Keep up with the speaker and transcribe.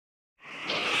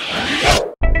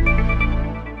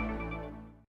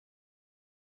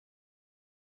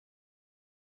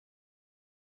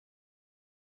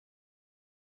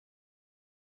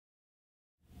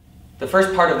The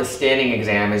first part of the standing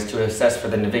exam is to assess for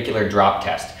the navicular drop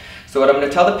test. So what I'm going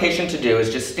to tell the patient to do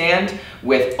is just stand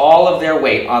with all of their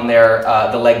weight on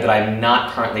the leg that I'm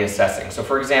not currently assessing. So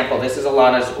for example, this is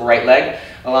Alana's right leg.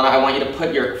 Alana, I want you to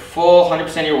put your full 100%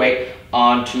 of your weight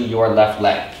onto your left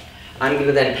leg. I'm going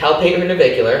to then palpate her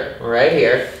navicular right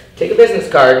here. Take a business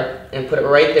card and put it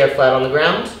right there flat on the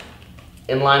ground,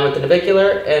 in line with the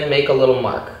navicular, and make a little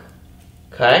mark.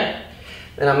 Okay?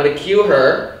 Then I'm going to cue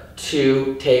her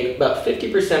to take about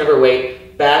 50% of her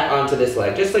weight back onto this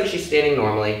leg, just like she's standing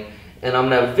normally. And I'm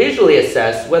going to visually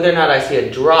assess whether or not I see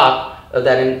a drop of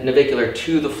that navicular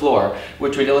to the floor,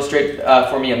 which would illustrate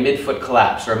for me a midfoot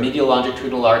collapse or a medial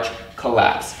longitudinal arch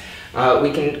collapse.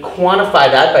 We can quantify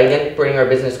that by again bringing our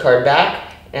business card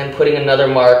back and putting another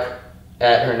mark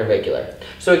at her navicular.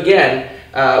 So again,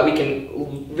 we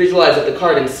can visualize at the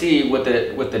card and see what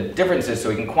the difference is so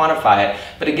we can quantify it.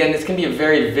 But again, this can be a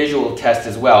very visual test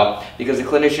as well, because the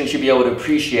clinician should be able to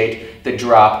appreciate the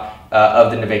drop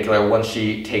of the navicular once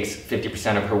she takes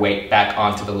 50% of her weight back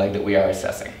onto the leg that we are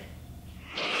assessing.